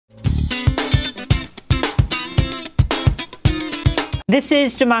This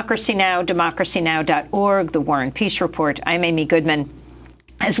is Democracy Now!, democracynow.org, the War and Peace Report. I'm Amy Goodman.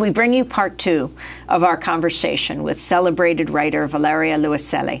 As we bring you part two of our conversation with celebrated writer Valeria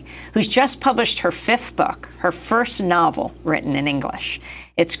Luiselli, who's just published her fifth book, her first novel written in English.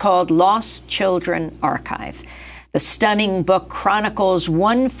 It's called Lost Children Archive. The stunning book chronicles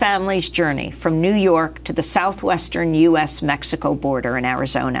one family's journey from New York to the Southwestern US-Mexico border in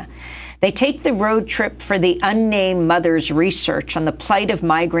Arizona. They take the road trip for the unnamed mother's research on the plight of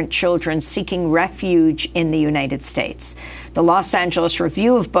migrant children seeking refuge in the United States. The Los Angeles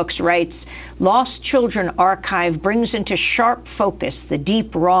Review of Books writes, Lost Children Archive brings into sharp focus the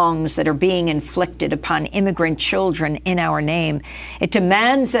deep wrongs that are being inflicted upon immigrant children in our name. It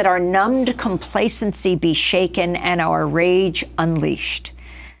demands that our numbed complacency be shaken and our rage unleashed.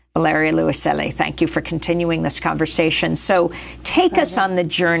 Valeria Luiselli, thank you for continuing this conversation. So take us on the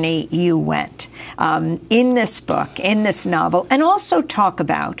journey you went in this book, in this novel, and also talk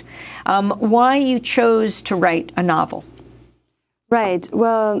about why you chose to write a novel. Right.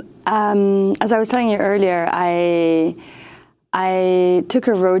 Well, as I was telling you earlier, I took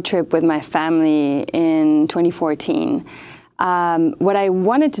a road trip with my family in 2014. What I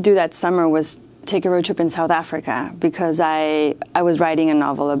wanted to do that summer was take a road trip in South Africa because I was writing a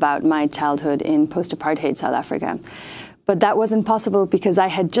novel about my childhood in post-apartheid South Africa. But that wasn't possible because I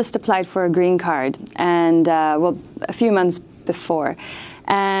had just applied for a green card and, well, a few months before.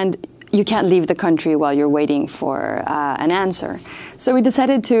 And you can't leave the country while you're waiting for an answer. So we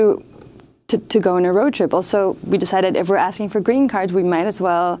decided to go on a road trip. Also, we decided if we're asking for green cards, we might as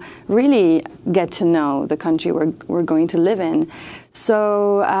well really get to know the country we're going to live in.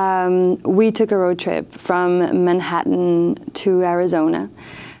 So we took a road trip from Manhattan to Arizona,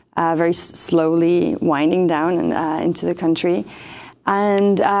 very slowly winding down into the country.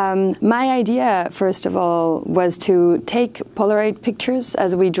 And my idea, first of all, was to take Polaroid pictures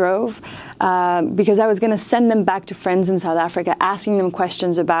as we drove, because I was going to send them back to friends in South Africa, asking them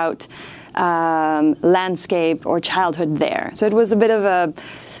questions about landscape or childhood there. So it was a bit of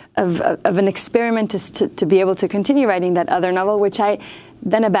an experiment to be able to continue writing that other novel, which I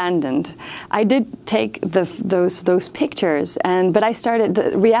then abandoned. I did take those pictures, but I started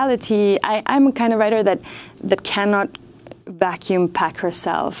the reality. I'm a kind of writer that cannot vacuum pack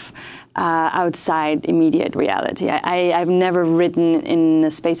herself outside immediate reality. I've never written in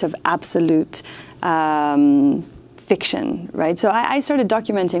a space of absolute fiction, right? So I started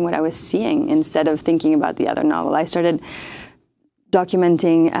documenting what I was seeing instead of thinking about the other novel. I started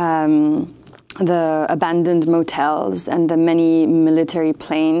documenting the abandoned motels and the many military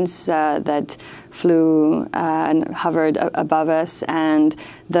planes that flew and hovered above us, and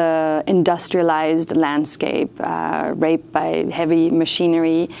the industrialized landscape raped by heavy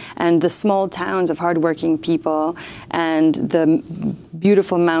machinery, and the small towns of hardworking people, and the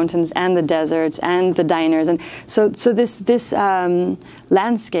beautiful mountains and the deserts and the diners. And so this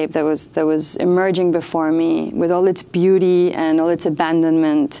landscape that was emerging before me with all its beauty and all its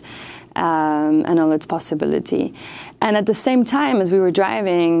abandonment and all its possibility. And at the same time, as we were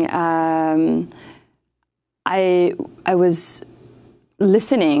driving, I was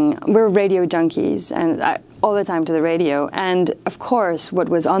listening. We're radio junkies, and all the time to the radio. And of course, what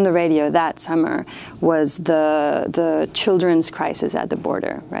was on the radio that summer was the children's crisis at the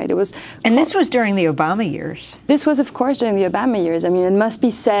border. Right? It was, and this was during the Obama years. This was, of course, during the Obama years. I mean, it must be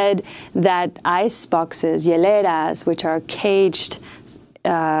said that ice boxes, hieleras, which are caged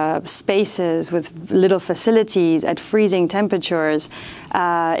spaces with little facilities at freezing temperatures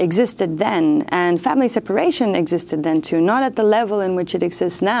existed then, and family separation existed then too, not at the level in which it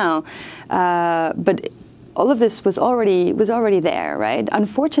exists now, but all of this was already there, right?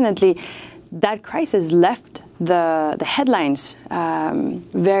 Unfortunately, that crisis left the headlines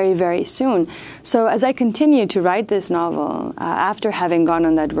very, very soon. So as I continued to write this novel, after having gone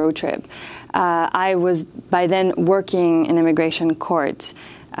on that road trip, I was by then working in immigration court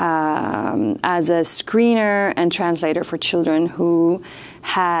as a screener and translator for children who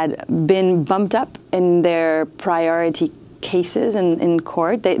had been bumped up in their priority cases in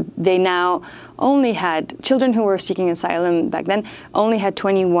court. They now only had, children who were seeking asylum back then only had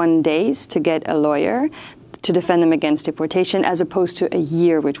 21 days to get a lawyer to defend them against deportation, as opposed to a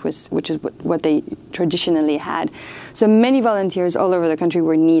year, which is what they traditionally had. So many volunteers all over the country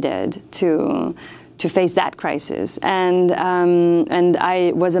were needed to face that crisis, and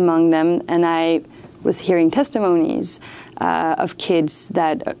I was among them, and I was hearing testimonies of kids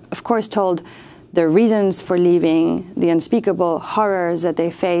that, of course, told their reasons for leaving, the unspeakable horrors that they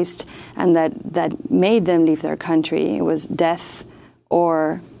faced, and that made them leave their country. It was death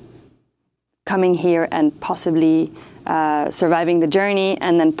or coming here and possibly surviving the journey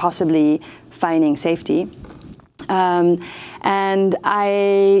and then possibly finding safety. And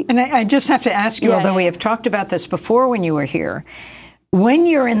I just have to ask you, although we have talked about this before when you were here, when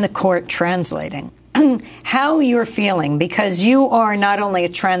you're in the court translating, how you're feeling, because you are not only a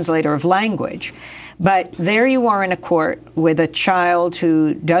translator of language, but there you are in a court with a child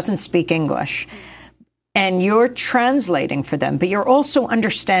who doesn't speak English, and you're translating for them, but you're also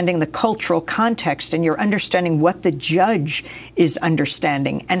understanding the cultural context, and you're understanding what the judge is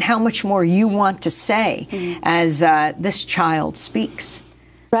understanding and how much more you want to say as this child speaks.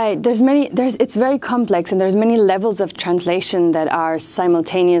 Right. It's very complex, and there's many levels of translation that are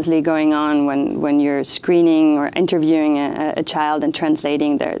simultaneously going on when you're screening or interviewing a child and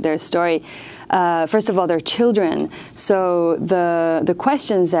translating their story. First of all, they're children, so the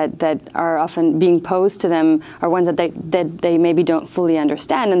questions that are often being posed to them are ones that they maybe don't fully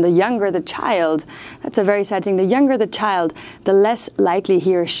understand. And the younger the child, that's a very sad thing, the younger the child, the less likely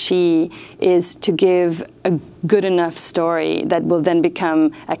he or she is to give a good enough story that will then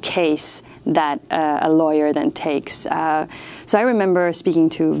become a case that a lawyer then takes. So I remember speaking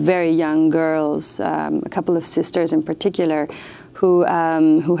to very young girls, a couple of sisters in particular, who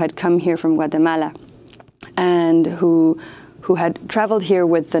had come here from Guatemala and who had traveled here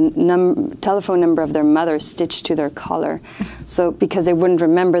with the telephone number of their mother stitched to their collar. So because they wouldn't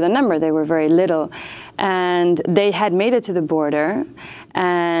remember the number, they were very little. And they had made it to the border,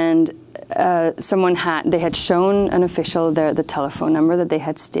 and they had shown an official the telephone number that they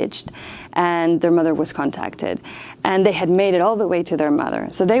had stitched, and their mother was contacted. And they had made it all the way to their mother.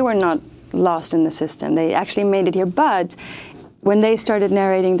 So they were not lost in the system. They actually made it here. But when they started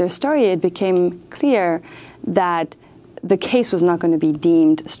narrating their story, it became clear that the case was not going to be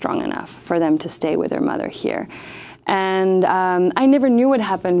deemed strong enough for them to stay with their mother here. And I never knew what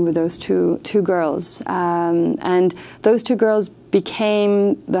happened with those two girls. And those two girls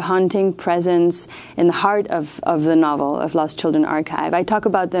became the haunting presence in the heart of the novel, of Lost Children Archive. I talk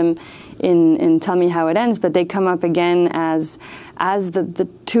about them in Tell Me How It Ends, but they come up again as the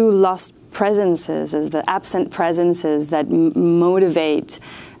two lost presences, as the absent presences that motivate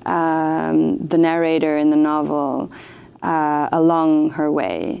the narrator in the novel along her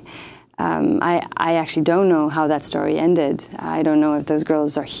way. I actually don't know how that story ended. I don't know if those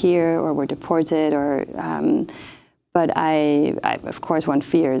girls are here or were deported, or but I of course, one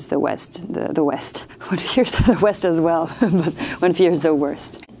fears the West. The West. One fears the West as well, but one fears the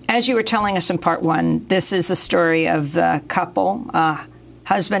worst. As you were telling us in part one, this is the story of the couple,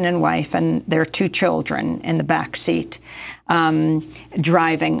 husband and wife, and their two children in the back seat,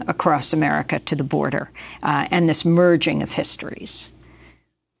 driving across America to the border, and this merging of histories.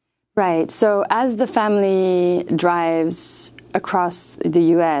 Right. So as the family drives across the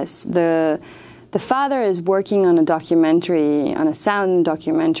U.S., the father is working on a sound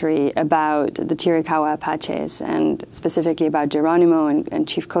documentary about the Chiricahua Apaches, and specifically about Geronimo and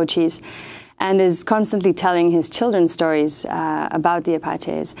Chief Cochise, and is constantly telling his children stories about the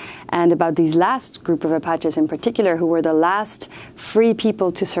Apaches and about these last group of Apaches in particular, who were the last free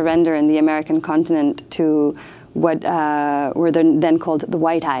people to surrender in the American continent to what were then called the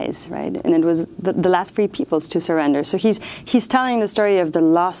White Eyes, right? And it was the last free peoples to surrender. So he's telling the story of the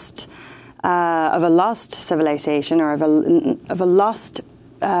lost of a lost civilization, or of a lost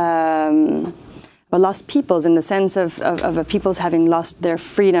peoples, in the sense of a peoples having lost their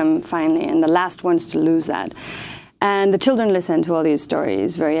freedom finally, and the last ones to lose that. And the children listen to all these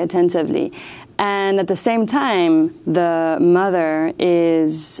stories very attentively. And at the same time, the mother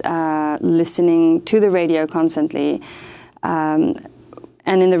is listening to the radio constantly.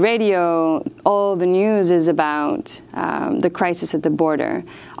 And in the radio, all the news is about the crisis at the border.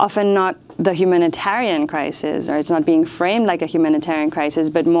 Often not the humanitarian crisis, or it's not being framed like a humanitarian crisis,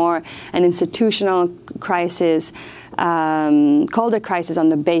 but more an institutional crisis, called a crisis on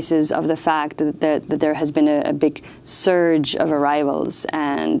the basis of the fact that there has been a big surge of arrivals,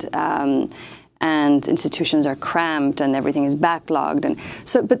 and institutions are cramped and everything is backlogged. And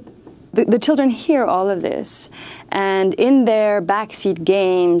so, but the children hear all of this, and in their backseat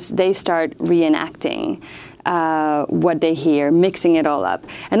games, they start reenacting what they hear, mixing it all up.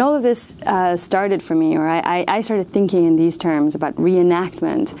 And all of this started for me, or I started thinking in these terms about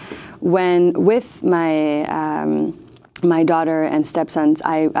reenactment when, with my daughter and stepsons,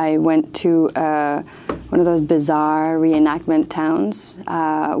 I went to one of those bizarre reenactment towns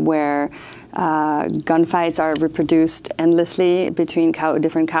where gunfights are reproduced endlessly between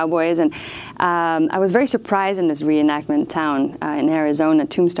different cowboys. And I was very surprised in this reenactment town in Arizona,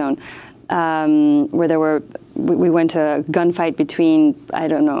 Tombstone, where we went to a gunfight between, I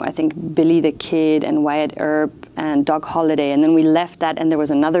don't know, I think Billy the Kid and Wyatt Earp and Dog Holiday, and then we left that, and there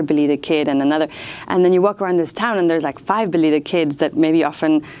was another Billy the Kid and another, and then you walk around this town and there's like 5 Billy the Kids that maybe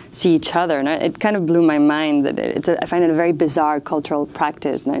often see each other, and it kind of blew my mind that I find it a very bizarre cultural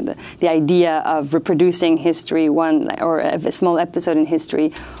practice. The idea of reproducing history, or a small episode in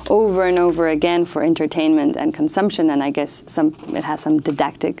history, over and over again for entertainment and consumption, and I guess it has some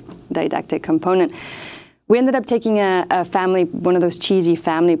didactic component. We ended up taking a family, one of those cheesy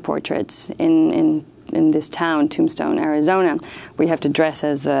family portraits in this town, Tombstone, Arizona. We have to dress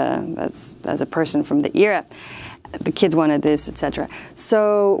as a person from the era. The kids wanted this, etc.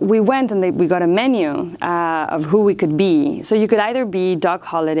 So we went and we got a menu of who we could be. So you could either be Doc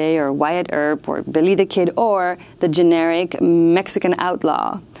Holliday or Wyatt Earp or Billy the Kid or the generic Mexican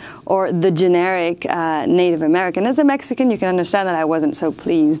outlaw or the generic Native American. As a Mexican, you can understand that I wasn't so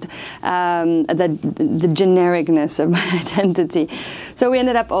pleased, the genericness of my identity. So we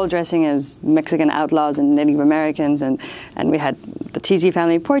ended up all dressing as Mexican outlaws and Native Americans, and we had the cheesy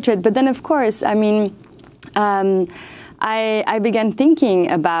family portrait. But then, of course, I mean, I began thinking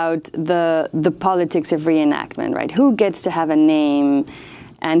about the politics of reenactment, right? Who gets to have a name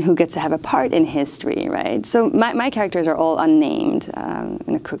and who gets to have a part in history, right? So my characters are all unnamed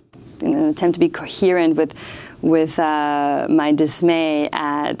in an attempt to be coherent with my dismay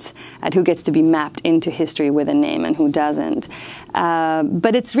at who gets to be mapped into history with a name and who doesn't.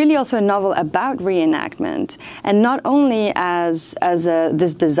 But it's really also a novel about reenactment, and not only as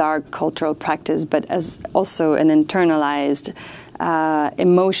this bizarre cultural practice, but as also an internalized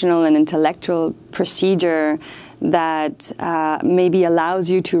emotional and intellectual procedure that maybe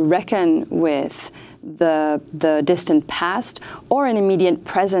allows you to reckon with the distant past or an immediate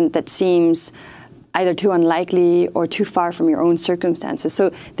present that seems either too unlikely or too far from your own circumstances.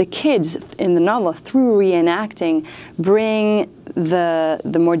 So the kids in the novel, through reenacting, bring the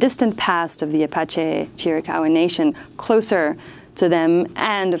more distant past of the Apache Chiricahua Nation closer to them,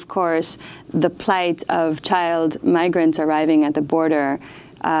 and of course the plight of child migrants arriving at the border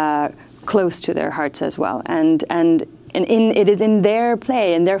close to their hearts as well. And it is in their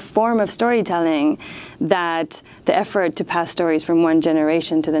play, in their form of storytelling, that the effort to pass stories from one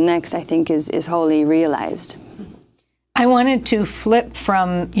generation to the next, I think, is wholly realized. I wanted to flip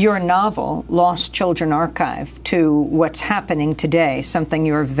from your novel, Lost Children Archive, to what's happening today, something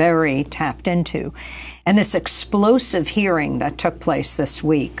you're very tapped into. And this explosive hearing that took place this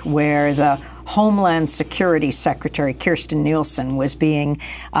week, where the Homeland Security Secretary, Kirstjen Nielsen, was being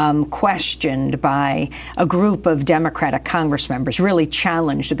questioned by a group of Democratic Congress members, really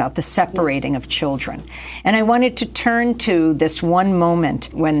challenged about the separating of children. And I wanted to turn to this one moment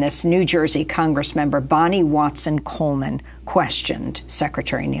when this New Jersey Congress member, Bonnie Watson Coleman, questioned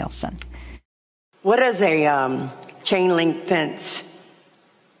Secretary Nielsen. What does a chain link fence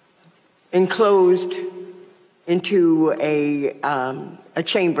enclosed into a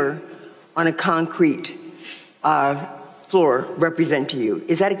chamber on a concrete floor represent to you?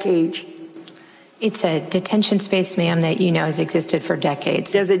 Is that a cage? It's a detention space, ma'am, that you know has existed for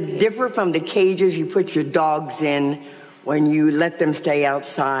decades. Does it differ from the cages you put your dogs in when you let them stay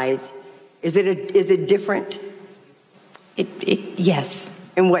outside? Is it different? Yes.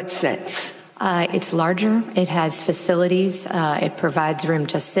 In what sense? It's larger. It has facilities. It provides room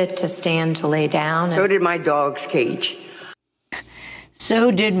to sit, to stand, to lay down. So did my dog's cage.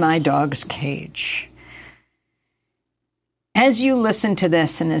 So did my dog's cage. As you listen to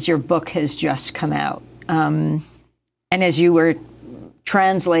this, and as your book has just come out, and as you were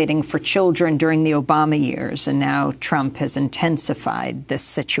translating for children during the Obama years, and now Trump has intensified this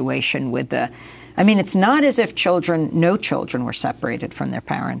situation with it's not as if no children were separated from their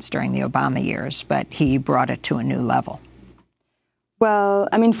parents during the Obama years, but he brought it to a new level. Well,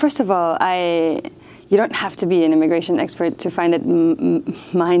 first of all, you don't have to be an immigration expert to find it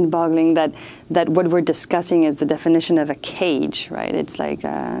mind-boggling that what we're discussing is the definition of a cage, right? It's like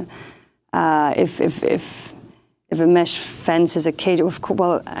if a mesh fence is a cage,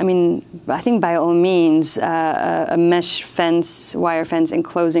 well, I think by all means, a mesh fence, wire fence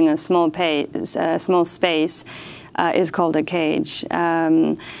enclosing a small space is called a cage.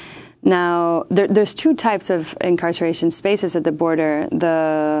 Now, there's two types of incarceration spaces at the border.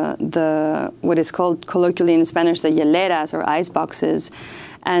 The what is called colloquially in Spanish the hieleras or ice boxes,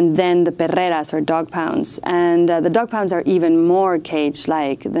 and then the perreras or dog pounds. And the dog pounds are even more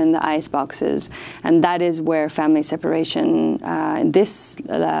cage-like than the ice boxes. And that is where family separation this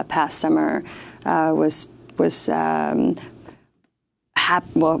past summer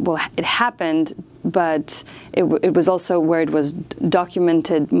it happened, but it was also where it was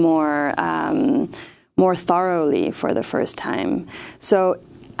documented more thoroughly for the first time. So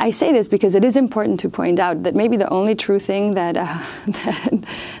I say this because it is important to point out that maybe the only true thing that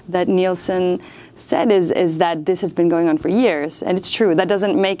that Nielsen said is that this has been going on for years, and it's true. That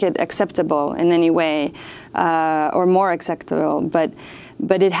doesn't make it acceptable in any way, or more acceptable,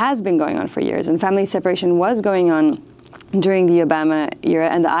 but it has been going on for years, and family separation was going on during the Obama era,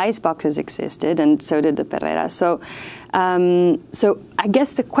 and the ice boxes existed, and so did the Perrera. So I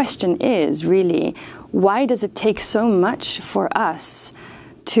guess the question is really, why does it take so much for us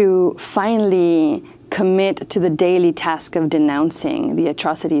to finally commit to the daily task of denouncing the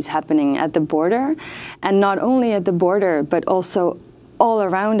atrocities happening at the border, and not only at the border, but also all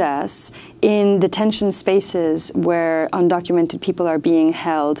around us in detention spaces where undocumented people are being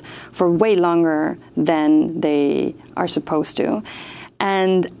held for way longer than they are supposed to.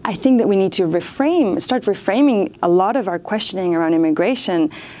 And I think that we need to start reframing a lot of our questioning around immigration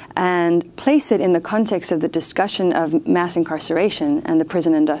and place it in the context of the discussion of mass incarceration and the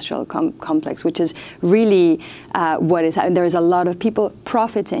prison industrial complex, which is really what is happening. There is a lot of people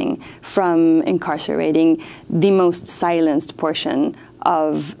profiting from incarcerating the most silenced portion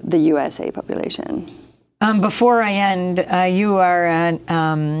of the USA population. Before I end, you are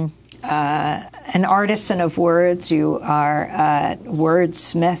an artisan of words. You are a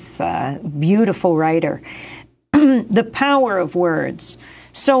wordsmith, beautiful writer. The power of words.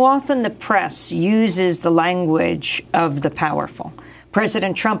 So often the press uses the language of the powerful.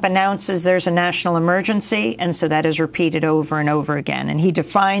 President Trump announces there's a national emergency, and so that is repeated over and over again. And he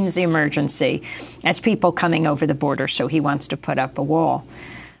defines the emergency as people coming over the border, so he wants to put up a wall.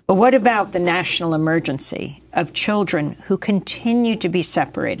 But what about the national emergency of children who continue to be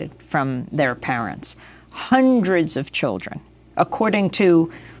separated from their parents? Hundreds of children, according to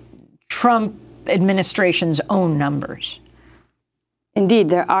Trump administration's own numbers. Indeed,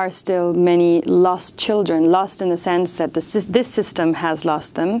 there are still many lost children, lost in the sense that this system has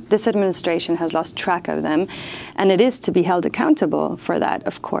lost them, this administration has lost track of them, and it is to be held accountable for that,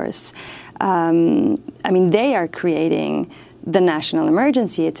 of course. I mean, they are creating the national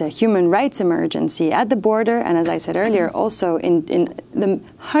emergency. It's a human rights emergency at the border, and as I said earlier, also in the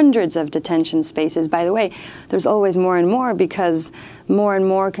hundreds of detention spaces. By the way, there's always more and more, because more and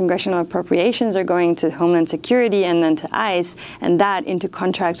more congressional appropriations are going to Homeland Security and then to ICE, and that into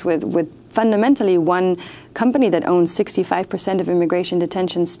contracts with fundamentally one company that owns 65% of immigration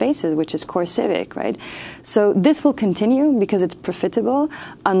detention spaces, which is CoreCivic, right? So this will continue because it's profitable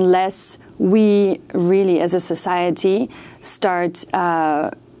unless we really, as a society, start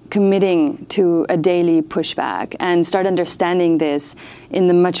committing to a daily pushback and start understanding this in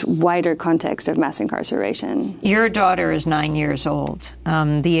the much wider context of mass incarceration. Your daughter is 9 years old,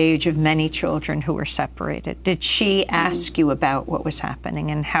 the age of many children who were separated. Did she ask you about what was happening,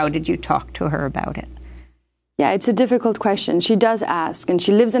 and how did you talk to her about it? Yeah, it's a difficult question. She does ask, and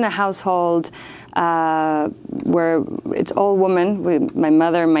she lives in a household where it's all women. My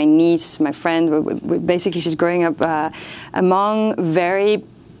mother, my niece, my friend. Basically, she's growing up among very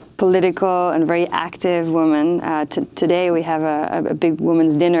political and very active women. Today we have a big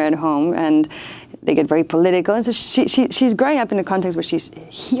women's dinner at home, and they get very political. And so she's growing up in a context where she's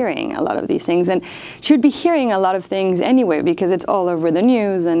hearing a lot of these things. And she would be hearing a lot of things anyway, because it's all over the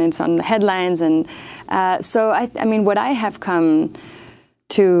news and it's on the headlines. And so, I mean, what I have come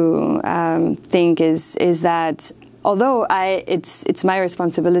to think is that although it's my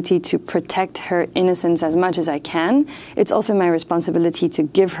responsibility to protect her innocence as much as I can, it's also my responsibility to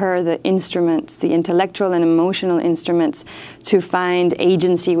give her the instruments, the intellectual and emotional instruments, to find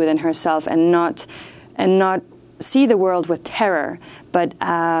agency within herself and not see the world with terror, but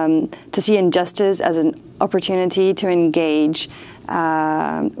to see injustice as an opportunity to engage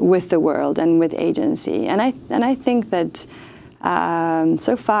with the world and with agency. And I think that.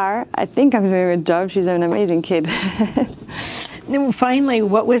 So far, I think I'm doing a good job. She's an amazing kid. Finally,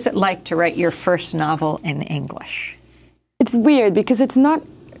 what was it like to write your first novel in English? It's weird because it's not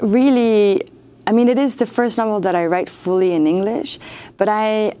really. I mean, it is the first novel that I write fully in English. But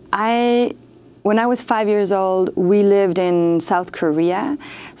when I was 5 years old, we lived in South Korea.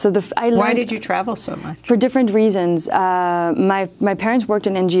 So why did you travel so much? For different reasons. My parents worked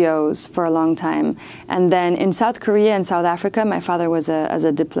in NGOs for a long time, and then in South Korea and South Africa, my father was as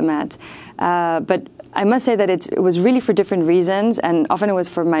a diplomat. But I must say that it was really for different reasons, and often it was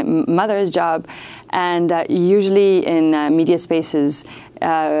for my mother's job. And usually in media spaces,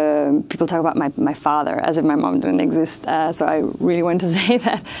 people talk about my father as if my mom didn't exist. So I really want to say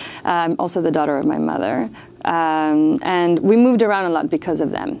that. I'm also the daughter of my mother. And we moved around a lot because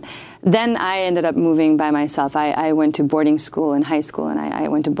of them. Then I ended up moving by myself. I went to boarding school in high school, and I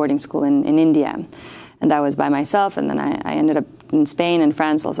went to boarding school in India. And that was by myself, and then I ended up in Spain and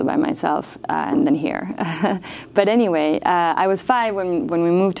France also by myself, and then here. But anyway, I was 5 when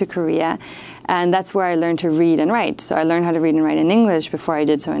we moved to Korea, and that's where I learned to read and write. So I learned how to read and write in English before I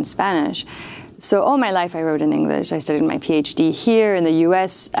did so in Spanish. So all my life I wrote in English. I studied my PhD here in the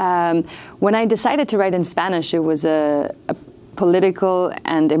US. When I decided to write in Spanish, it was a political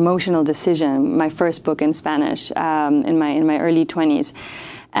and emotional decision. My first book in Spanish in my early 20s,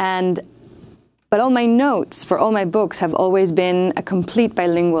 but all my notes for all my books have always been a complete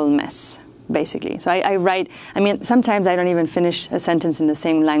bilingual mess, basically. So I write. I mean, sometimes I don't even finish a sentence in the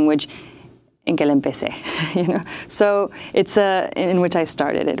same language en que la empecé, you know. So it's in which I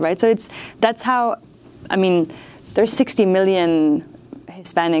started it, right? So that's how. I mean, there's 60 million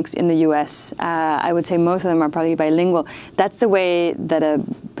Hispanics in the U.S. I would say most of them are probably bilingual. That's the way that a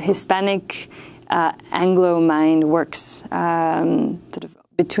Hispanic Anglo mind works, sort of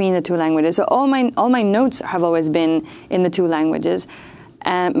between the two languages. So all my notes have always been in the two languages.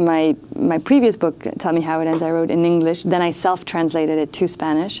 My previous book, Tell Me How It Ends, I wrote in English. Then I self-translated it to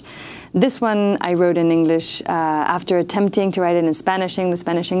Spanish. This one I wrote in English after attempting to write it in Spanish, English,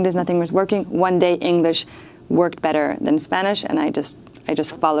 nothing was working. One day English worked better than Spanish, and I just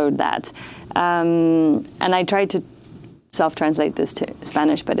followed that. And I tried to self-translate this to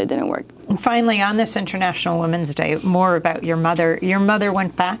Spanish, but it didn't work. And finally, on this International Women's Day, more about your mother. Your mother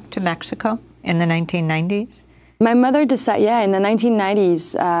went back to Mexico in the 1990s? My mother decided, in the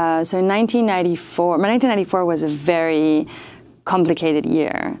 1990s. So in 1994, my 1994 was a very complicated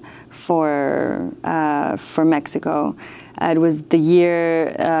year for Mexico. It was the year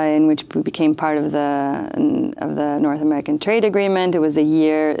in which we became part of the North American Trade Agreement. It was the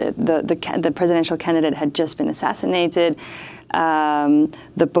year the presidential candidate had just been assassinated. The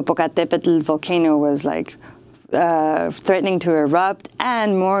Popocatépetl volcano was threatening to erupt,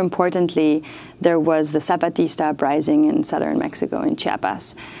 and more importantly, there was the Zapatista uprising in southern Mexico, in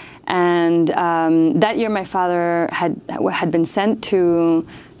Chiapas. And that year, my father had been sent to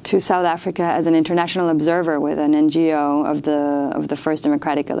South Africa as an international observer with an NGO of the first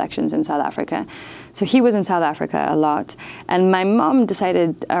democratic elections in South Africa. So he was in South Africa a lot. And my mom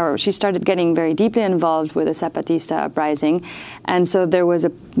she started getting very deeply involved with the Zapatista uprising. And so there was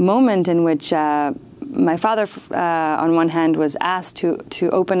a moment in which my father, on one hand, was asked to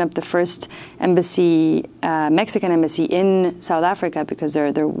open up the first embassy, Mexican embassy in South Africa, because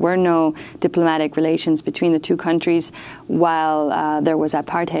there were no diplomatic relations between the two countries while there was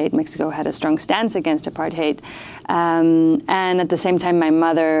apartheid. Mexico had a strong stance against apartheid. And at the same time, my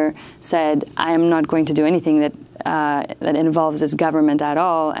mother said, I am not going to do anything that involves this government at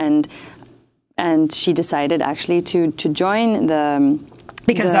all. And she decided actually to join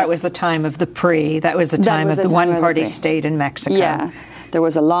because that was the time of the that was the time of the one-party state in Mexico. Yeah, there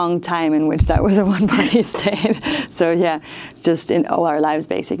was a long time in which that was a one-party state. So yeah, it's just in all our lives,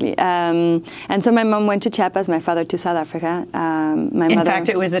 basically. And so my mom went to Chiapas, my father to South Africa. In fact,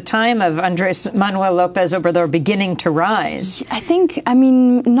 it was the time of Andrés Manuel López Obrador beginning to rise. I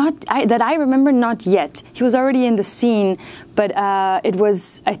that I remember, not yet. He was already in the scene, but it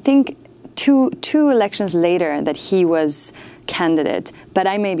was, I think, two elections later that he was candidate, but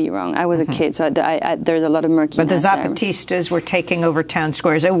I may be wrong. I was a kid, so there's a lot of murkiness. But the Zapatistas were taking over town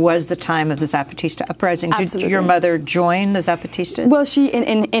squares. It was the time of the Zapatista uprising. Absolutely. Did your mother join the Zapatistas? Well, she,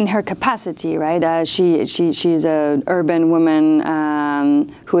 in her capacity, right? She's an urban woman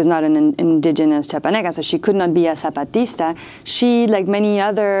who is not an indigenous Chiapaneca, so she could not be a Zapatista. She, like many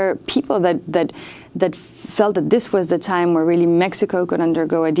other people that felt that this was the time where really Mexico could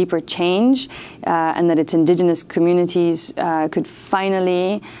undergo a deeper change, and that its indigenous communities could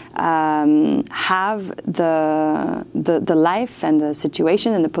finally have the life and the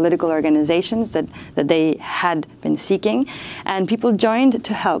situation and the political organizations that they had been seeking, and people joined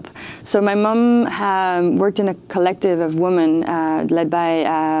to help. So my mom worked in a collective of women led by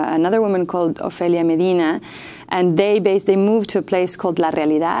another woman called Ofelia Medina. And they moved to a place called La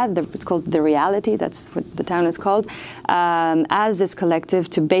Realidad. It's called The Reality. That's what the town is called. As this collective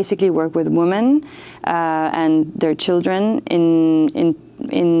to basically work with women and their children in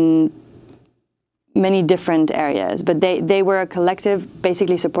many different areas. But they were a collective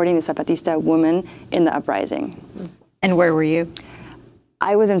basically supporting the Zapatista women in the uprising. And where were you?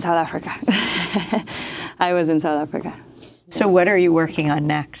 I was in South Africa. I was in South Africa. So what are you working on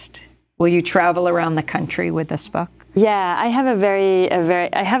next? Will you travel around the country with this book? Yeah, I have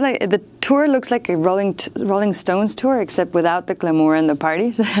the tour looks like a Rolling Stones tour, except without the glamour and the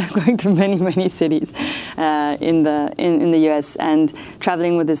parties. I'm going to many cities in the U.S. and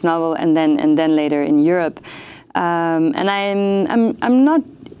traveling with this novel, and then later in Europe. And I'm not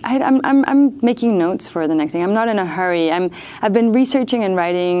I'm making notes for the next thing. I'm not in a hurry. I've been researching and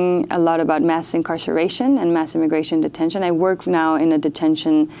writing a lot about mass incarceration and mass immigration detention. I work now in a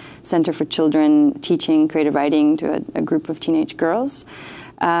detention center for children, teaching creative writing to a group of teenage girls.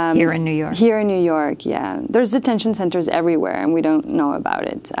 Here in New York? Here in New York, yeah. There's detention centers everywhere, and we don't know about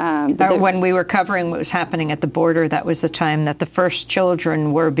it. When we were covering what was happening at the border, that was the time that the first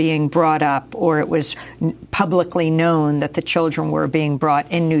children were being brought up, or it was publicly known that the children were being brought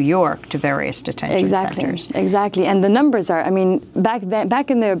in New York to various detention centers. Exactly. And the numbers are, I mean, back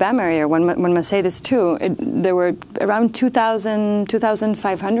in the Obama era, one must say this too, there were around 2,000,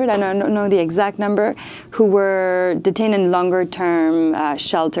 2,500, I don't know the exact number, who were detained in longer-term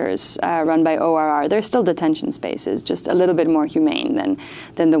shelters run by ORR. They're still detention spaces, just a little bit more humane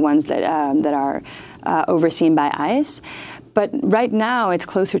than the ones that are overseen by ICE. But right now, it's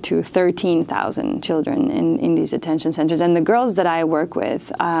closer to 13,000 children in these detention centers. And the girls that I work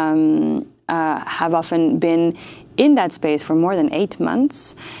with have often been in that space for more than 8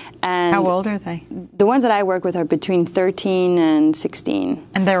 months. And how old are they? The ones that I work with are between 13 and 16.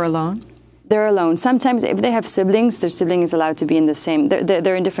 And they're alone? They're alone. Sometimes, if they have siblings, their sibling is allowed to be in the same.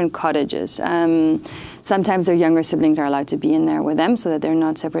 They're in different cottages. Sometimes their younger siblings are allowed to be in there with them, so that they're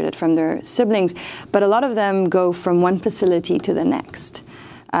not separated from their siblings. But a lot of them go from one facility to the next.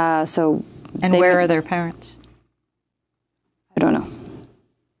 And where are their parents? I don't know.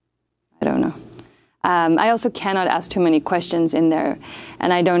 I also cannot ask too many questions in there,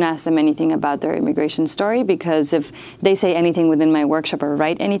 and I don't ask them anything about their immigration story, because if they say anything within my workshop or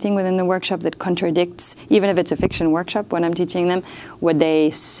write anything within the workshop that contradicts, even if it's a fiction workshop when I'm teaching them, what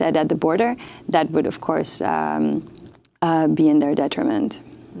they said at the border, that would, of course, be in their detriment.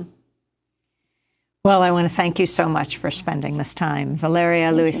 Well, I want to thank you so much for spending this time.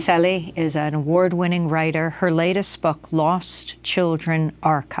 Valeria Luiselli is an award-winning writer. Her latest book, Lost Children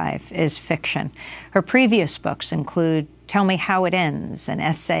Archive, is fiction. Her previous books include Tell Me How It Ends, an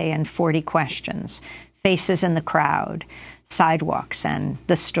essay and 40 questions, Faces in the Crowd, Sidewalks, and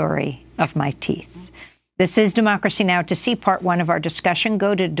The Story of My Teeth. This is Democracy Now! To see part one of our discussion,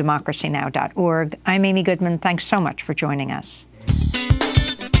 go to democracynow.org. I'm Amy Goodman. Thanks so much for joining us.